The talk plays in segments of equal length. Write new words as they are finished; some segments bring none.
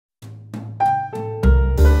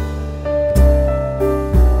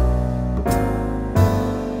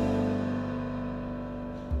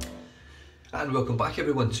And welcome back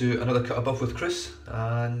everyone to another cut above with Chris,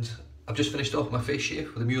 and I've just finished off my face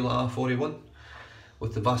shave with the Muhle R41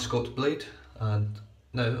 with the Voskhod blade, and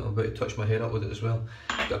now I'm about to touch my hair up with it as well.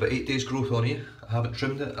 It's got about 8 days growth on here. I haven't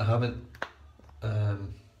trimmed it, I haven't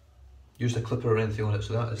used a clipper or anything on it,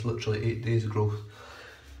 so that is literally 8 days of growth.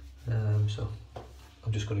 So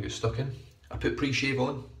I'm just going to get stuck in. I put pre-shave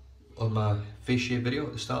on my face shave video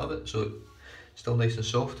at the start of it, so it's still nice and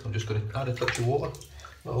soft. I'm just going to add a touch of water.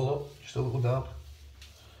 Not a lot, just a little dab.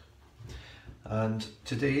 And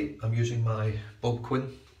today I'm using my Bob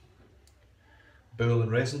Quinn burl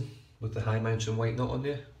and resin with the high mountain white knot on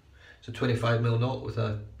there. It's a 25mm knot with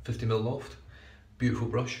a 50mm loft. Beautiful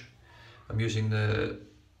brush. I'm using the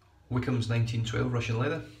Wickhams 1912 Russian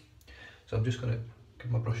leather. So I'm just going to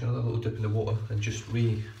give my brush another little dip in the water and just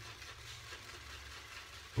reload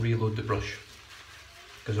the brush,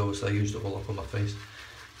 because obviously I used it all up on my face.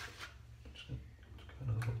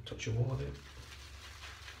 Another little touch of water there.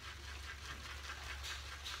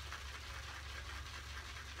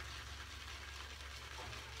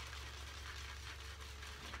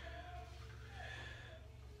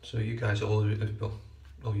 So you guys all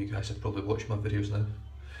you guys have probably watched my videos now.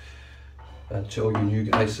 And to all you new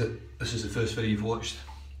guys that this is the first video you've watched,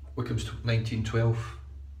 Wickhams 1912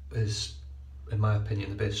 is, in my opinion,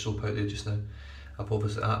 the best soap out there just now.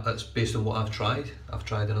 That's based on what I've tried. I've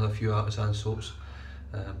tried another few artisan soaps.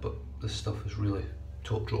 But this stuff is really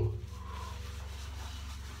top drawer.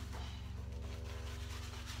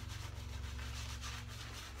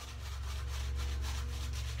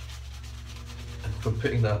 And from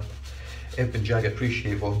putting that Ebb and Jag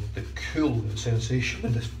pre-shave on, the cool sensation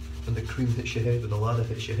when the cream hits your head, when the lather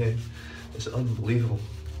hits your head, it's unbelievable.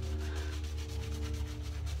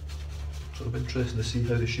 Sort of interesting to see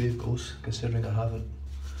how the shave goes, considering I haven't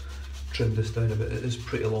trimmed this down a bit. It is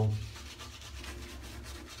pretty long.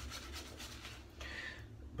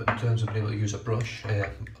 But in terms of being able to use a brush, a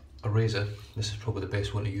razor, this is probably the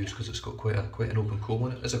best one to use because it's got quite an open comb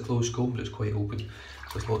on it. It's a closed comb, but it's quite open.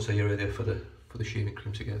 There's lots of area there for the shaving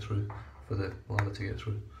cream to get through, for the lather to get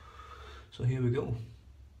through. So here we go.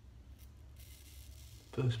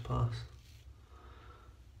 First pass.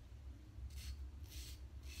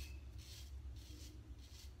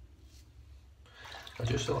 I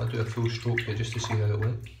just thought I'd do a full stroke here just to see how it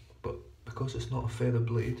went, but because it's not a feather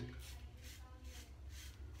blade,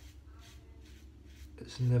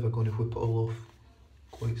 it's never going to whip it all off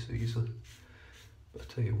quite so easily. But I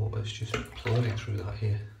tell you what, it's just plowing through that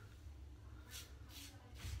hair.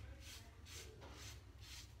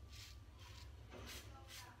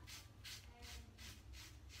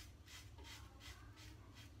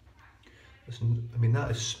 Listen, I mean,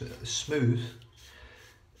 that is smooth.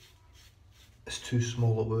 It's too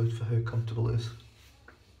small a word for how comfortable it is.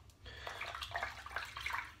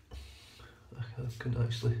 I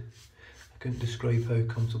couldn't describe how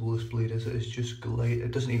comfortable this blade is. It is just glide.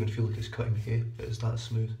 It doesn't even feel like it's cutting hair. It is that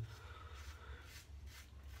smooth.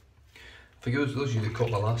 For those of you that caught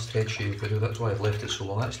my last head shave video, that's why I've left it so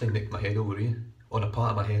long. I actually nicked my head over here, on a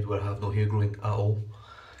part of my head where I have no hair growing at all,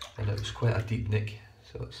 and it was quite a deep nick.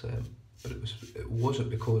 So it's but it wasn't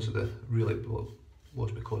because of the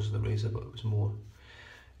was because of the razor, but it was more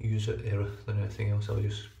user error than anything else. I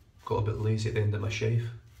just got a bit lazy at the end of my shave.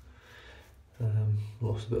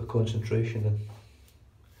 Lost a bit of concentration, and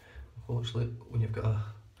unfortunately when you've got a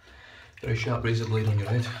very sharp razor blade on your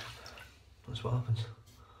head, that's what happens.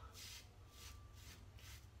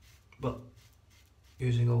 But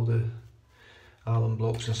using all the alum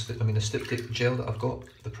blocks and the styptic gel that I've got,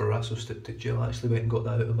 the Proraso styptic gel, I actually went and got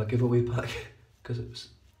that out of my giveaway pack because it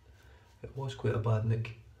was quite a bad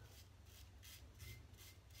nick.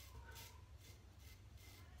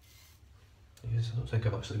 Yes, I don't think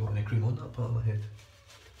I've actually got any cream on that part of my head.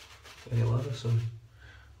 Any lather, so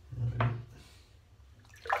right.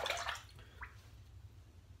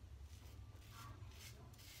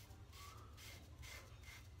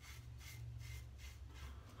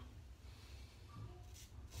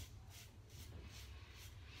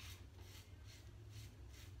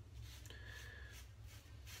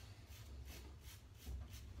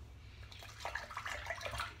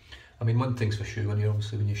 I mean, one thing's for sure, when you're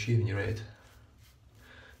shaving your head,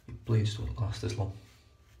 your blades don't last as long.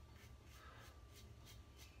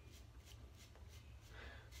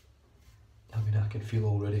 I mean, I can feel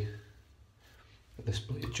already that this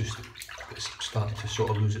blade it's starting to sort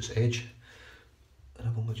of lose its edge, and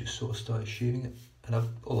I've only just sort of started shaving it, and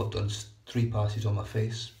all I've done is 3 passes on my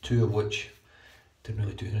face, 2 of which didn't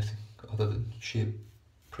really do anything other than shave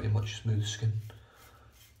pretty much smooth skin.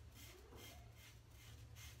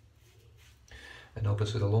 And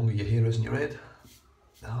obviously the longer your hair is in your head,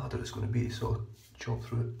 the harder it's going to be to sort of chop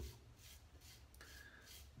through it.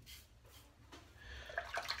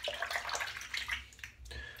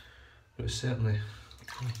 But it's certainly,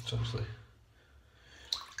 it's actually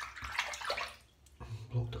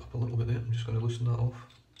blocked it up a little bit there. I'm just going to loosen that off.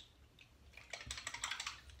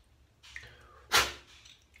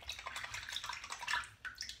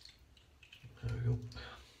 There we go.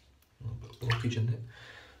 A little bit of blockage in there,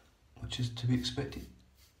 which is to be expected.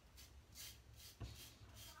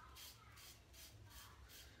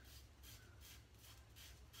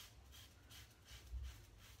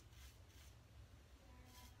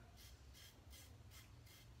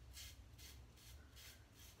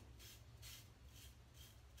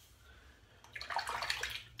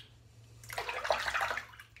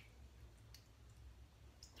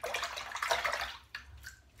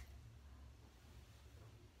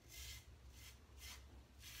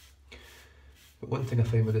 But one thing I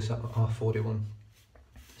find with this R41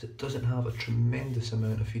 is it doesn't have a tremendous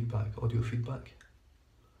amount of feedback, audio feedback.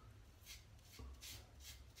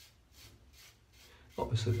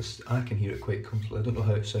 Obviously I can hear it quite comfortably. I don't know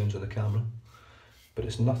how it sounds on the camera, but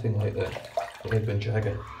it's nothing like the Edwin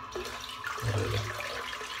Jagger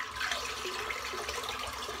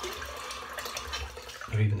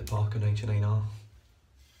or even the Parker 99R.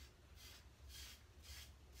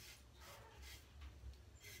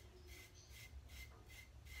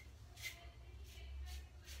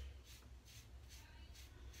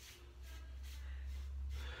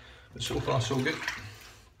 But so far so good.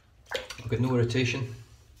 I've got no irritation.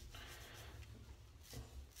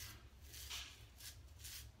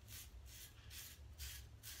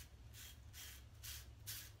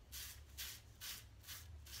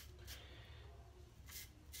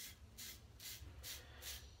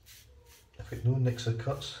 I've got no nicks or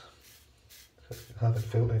cuts. I haven't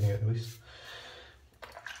felt any at least.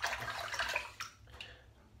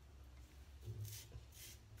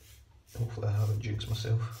 Hopefully I haven't jinxed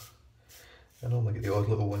myself. I normally get the odd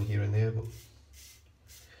little one here and there, but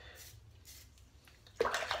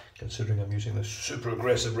considering I'm using this super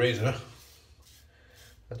aggressive razor,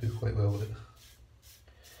 I do quite well with it.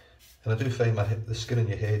 And I do find the skin in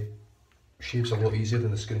your head shaves a lot easier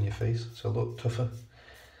than the skin in your face. It's a lot tougher.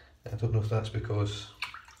 I don't know if that's because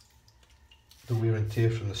the wear and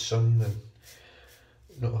tear from the sun and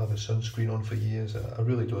not having sunscreen on for years. I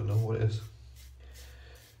really don't know what it is.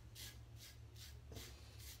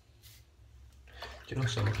 Do you know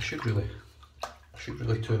something? I should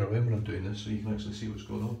really turn around when I'm doing this so you can actually see what's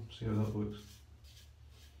going on, see how that looks.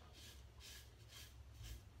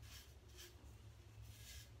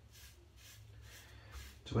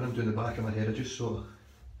 So when I'm doing the back of my head, I just sort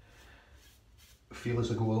of feel as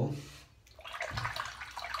I go along.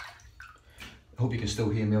 I hope you can still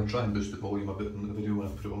hear me. I'll try and boost the volume a bit in the video when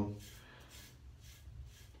I put it on.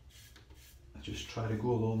 I just try to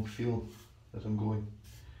go along, feel as I'm going,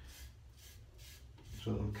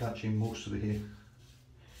 so that I'm catching most of the hair.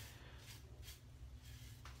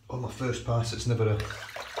 On my first pass,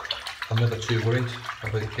 I'm never too worried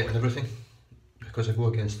about getting everything, because I go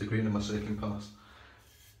against the grain in my second pass.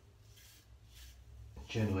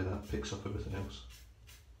 Generally that picks up everything else.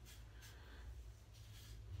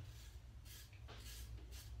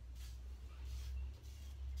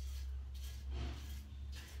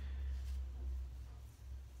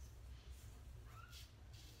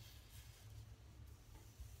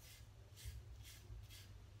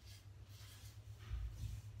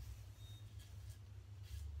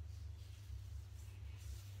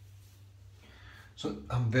 So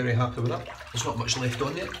I'm very happy with that. There's not much left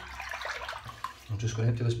on yet. I'm just going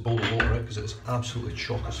to empty this bowl of water out because it's absolutely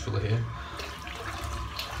chockers full of hair.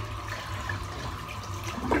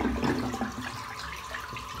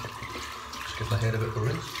 Just give my head a bit of a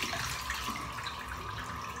rinse.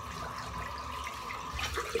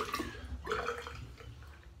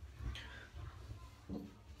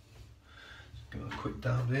 Give it a quick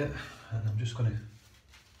dab there, and I'm just going to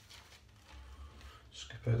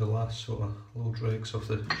skip out the last sort of little dregs of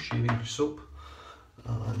the shaving soap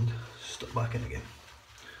and stuck back in again.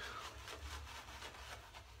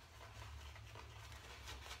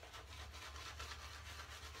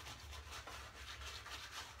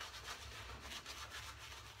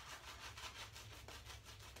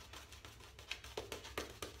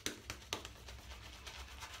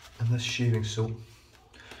 And this shaving soap,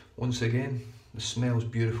 once again, the smell is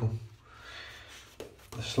beautiful.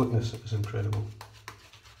 The slickness is incredible.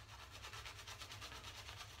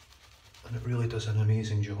 And it really does an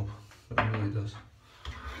amazing job. It really does.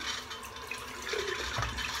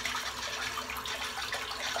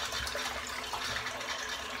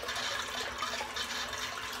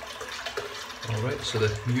 Alright, so the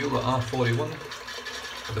Muhle R41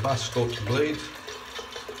 with the Voskhod blade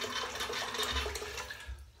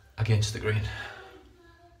against the grain.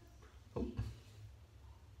 Oh.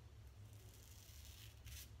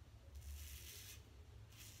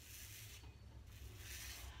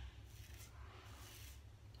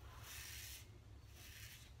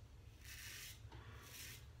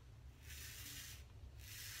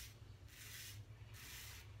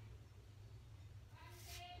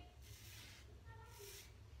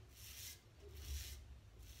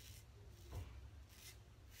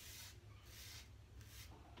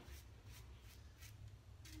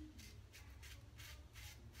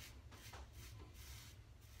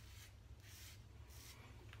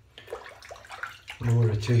 No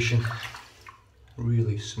irritation,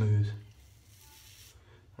 really smooth,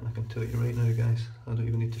 and I can tell you right now guys, I don't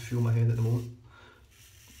even need to feel my head at the moment,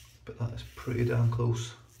 but that is pretty damn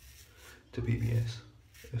close to BBS,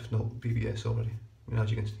 if not BBS already. I mean,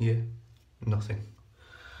 as you can see, yeah, nothing.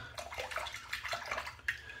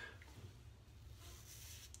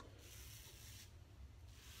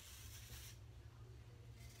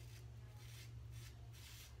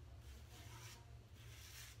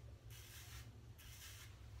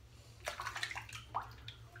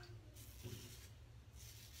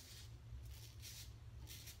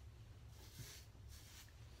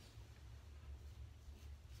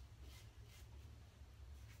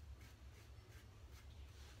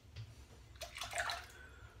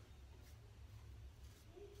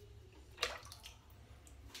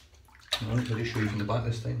 Alright, I'll just show you from the back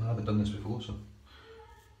this time. I haven't done this before, so.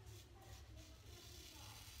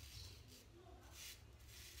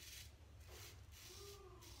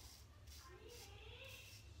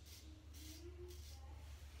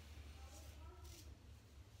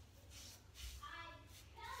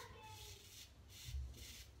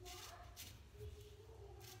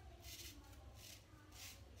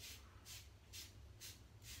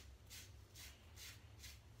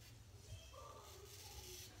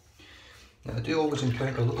 Now I do always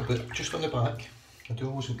encounter a little bit, just on the back, I do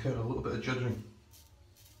always encounter a little bit of jittering.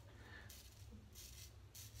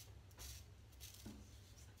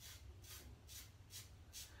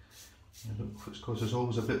 I don't know if it's because there's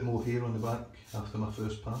always a bit more hair on the back after my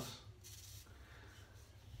first pass.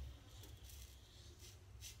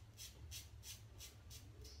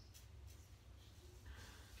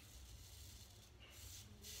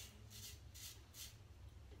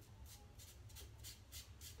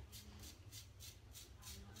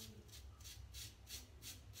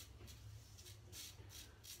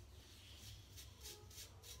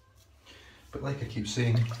 But like I keep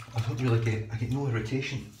saying, I don't really I get no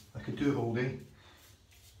irritation. I could do it all day.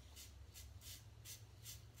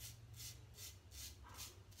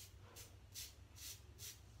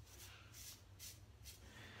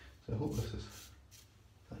 So I hope this is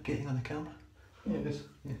that getting on the camera? Yeah, it is,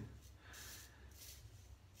 yeah.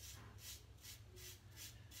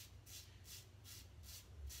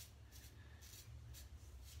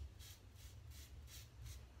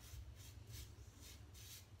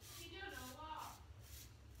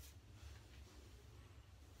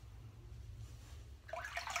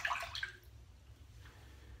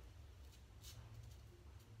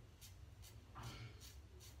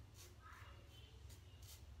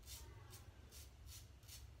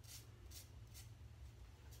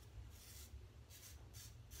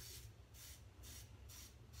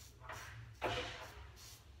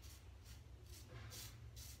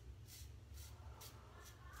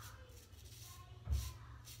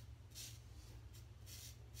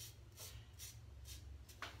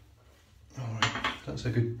 That's a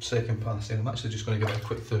good second pass there. I'm actually just going to give it a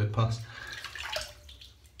quick third pass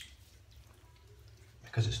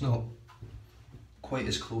because it's not quite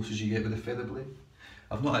as close as you get with a feather blade.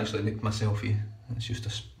 I've not actually nicked myself here, it's just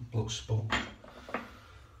a little spot. I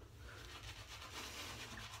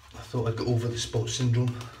thought I'd got over the spot syndrome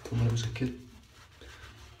from when I was a kid.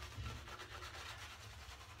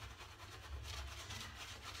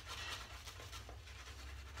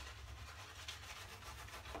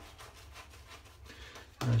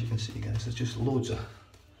 As you can see guys, there's just loads of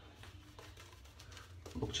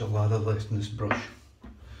lather left in this brush.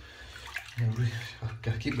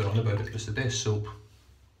 I keep going on about it, but it's the best soap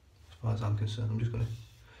as far as I'm concerned. I'm just going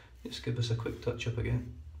to give this a quick touch up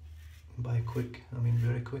again. And by quick, I mean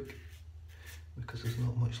very quick, because there's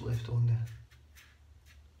not much left on there.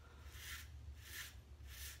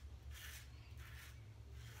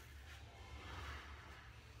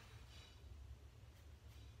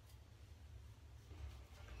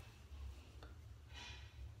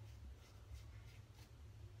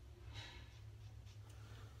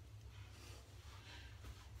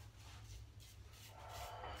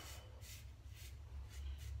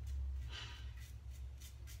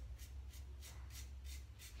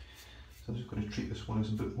 So I'm just going to treat this one as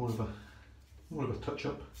a bit more of a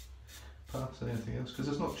touch-up path than anything else, because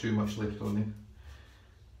there's not too much left on there.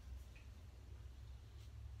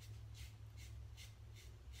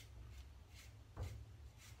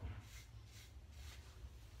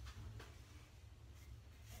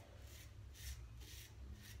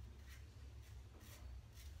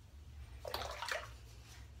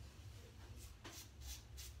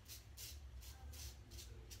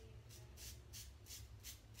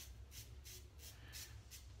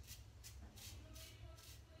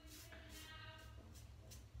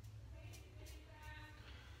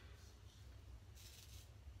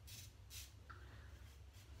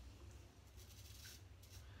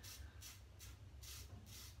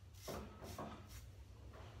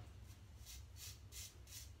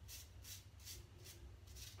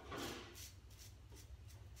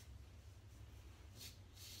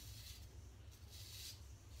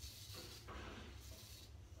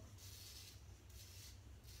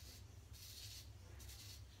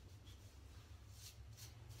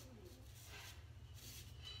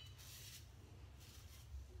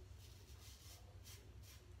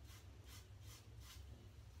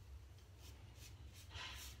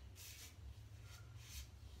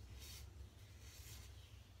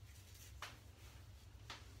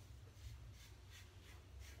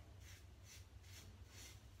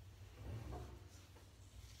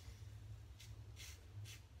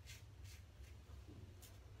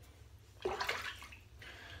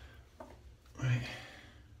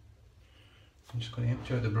 I'm just going to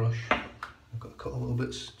empty out the brush. I've got a couple of little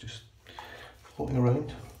bits just floating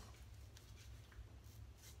around.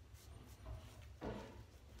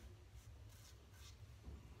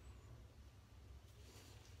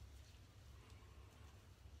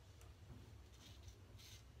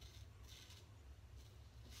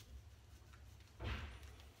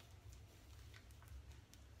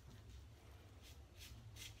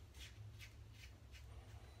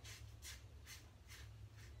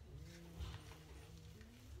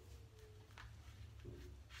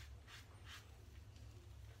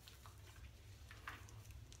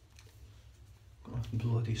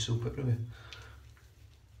 Bloody soap everywhere.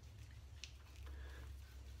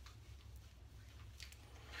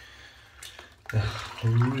 Yeah,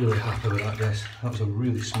 I'm really happy with that, guys. That was a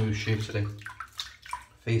really smooth shave today.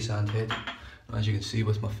 Face and head. As you can see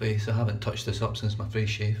with my face, I haven't touched this up since my face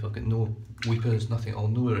shave. I've got no weepers, nothing at all,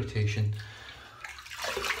 no irritation.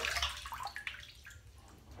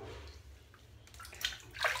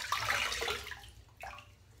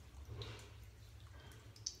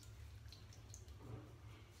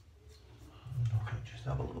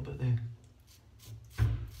 Have a little bit there.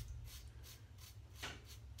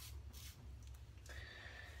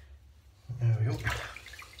 There we go.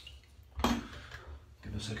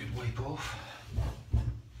 Give us a good wipe off.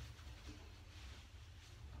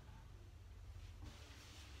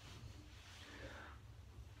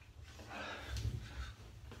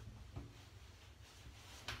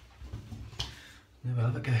 There we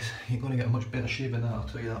have it, guys. You're going to get a much better shave than that, I'll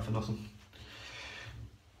tell you that for nothing.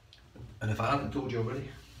 And if I hadn't told you already,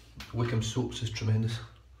 Wickhams soaps is tremendous.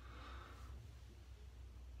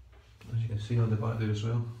 As you can see on the back there as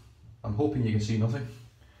well. I'm hoping you can see nothing.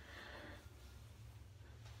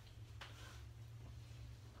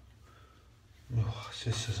 Oh, it's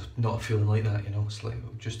just not a feeling like that, you know, it's like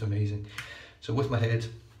just amazing. So with my head,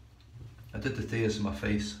 I did the tears in my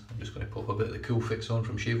face. I'm just going to pop a bit of the Cool Fix on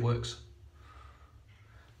from ShaveWorks.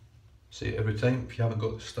 Say it every time, if you haven't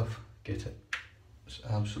got this stuff, get it. It's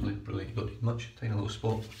absolutely brilliant. You don't need much, tiny little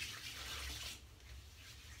spot.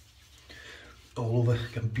 All over,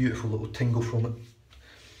 get a beautiful little tingle from it.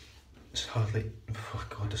 It's hardly, oh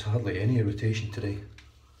God, there's hardly any irritation today.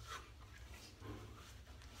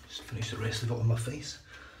 Just finish the rest of it on my face.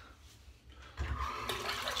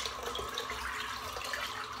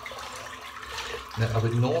 Now I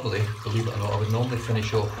would normally, believe it or not, I would normally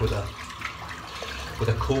finish off with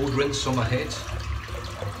a cold rinse on my head,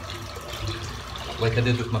 like I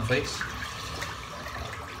did with my face,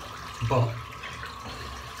 but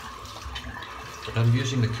I'm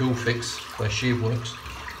using the Cool Fix by ShaveWorks.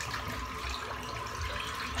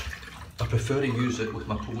 I prefer to use it with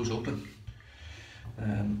my pores open,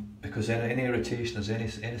 because any irritation, there's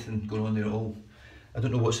anything going on there at all, I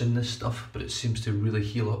don't know what's in this stuff, but it seems to really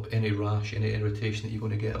heal up any rash, any irritation that you're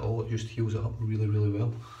going to get at all. It just heals it up really, really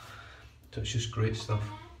well. So it's just great stuff.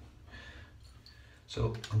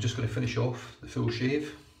 So I'm just going to finish off the full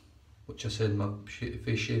shave, which I said my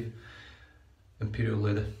face shave, Imperial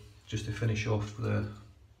leather, just to finish off the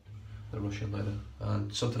Russian leather.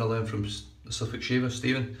 And something I learned from the Suffolk shaver,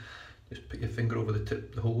 Stephen, just put your finger over the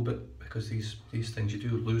tip, the hole bit, because these things, you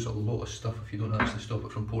do lose a lot of stuff if you don't actually stop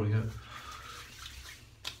it from pouring out.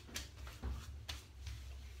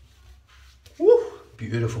 Woo!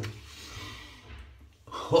 Beautiful.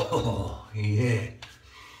 Oh yeah.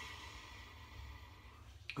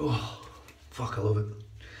 Oh fuck, I love it.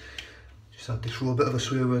 Just had to throw a bit of a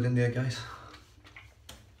swear word in there, guys.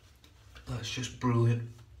 That's just brilliant.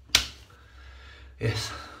 Yes,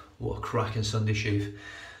 what a cracking Sunday shave.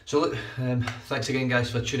 So look, thanks again guys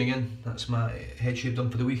for tuning in. That's my head shave done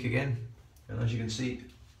for the week again. And as you can see,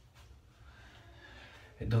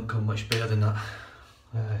 it don't come much better than that.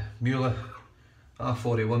 Muhle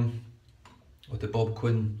R41 with the Bob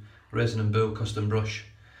Quinn resin and bill custom brush.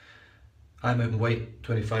 High mountain white,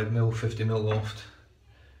 25mm, 50mm loft,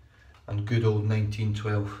 and good old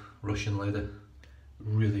 1912 Russian leather.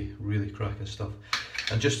 Really, really cracking stuff.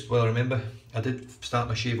 And just, well, remember, I did start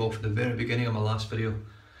my shave off at the very beginning of my last video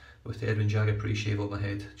with the Edwin Jagger pre-shave on my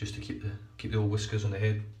head, just to keep the old whiskers on the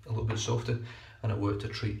head a little bit softer, and it worked a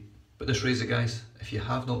treat. But this razor, guys, if you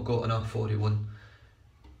have not got an R41,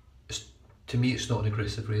 to me it's not an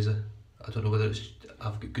aggressive razor. I don't know whether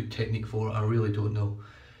I've got good technique for it, I really don't know.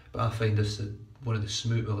 But I find this one of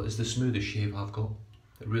the it's the smoothest shave I've got.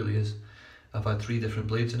 It really is. I've had 3 different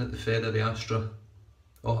blades in it, the Feather, the Astra,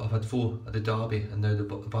 I've had 4, the Derby, and now the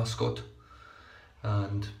Voskhod.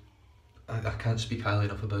 And I can't speak highly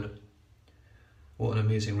enough about it. What an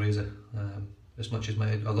amazing razor. As much as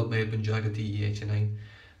I love my Edwin Jagger DE89,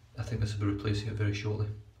 I think this will be replacing it very shortly.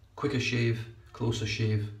 Quicker shave, closer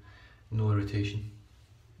shave, no irritation.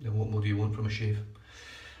 And what more do you want from a shave?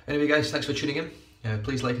 Anyway guys, thanks for tuning in.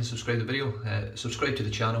 Please like and subscribe to the video, subscribe to the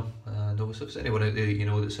channel, and obviously if there's anyone out there that you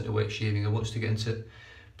know that's into wet shaving and wants to get into it,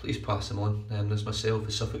 please pass them on. There's myself,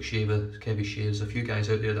 the Suffolk Shaver, Kevy Shaves, a few guys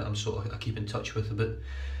out there that I keep in touch with a bit.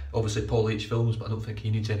 Obviously Paul H Films, but I don't think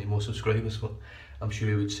he needs any more subscribers, but I'm sure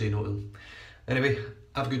he would say no to them. Anyway,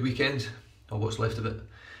 have a good weekend, or what's left of it,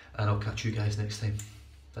 and I'll catch you guys next time.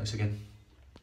 Thanks again.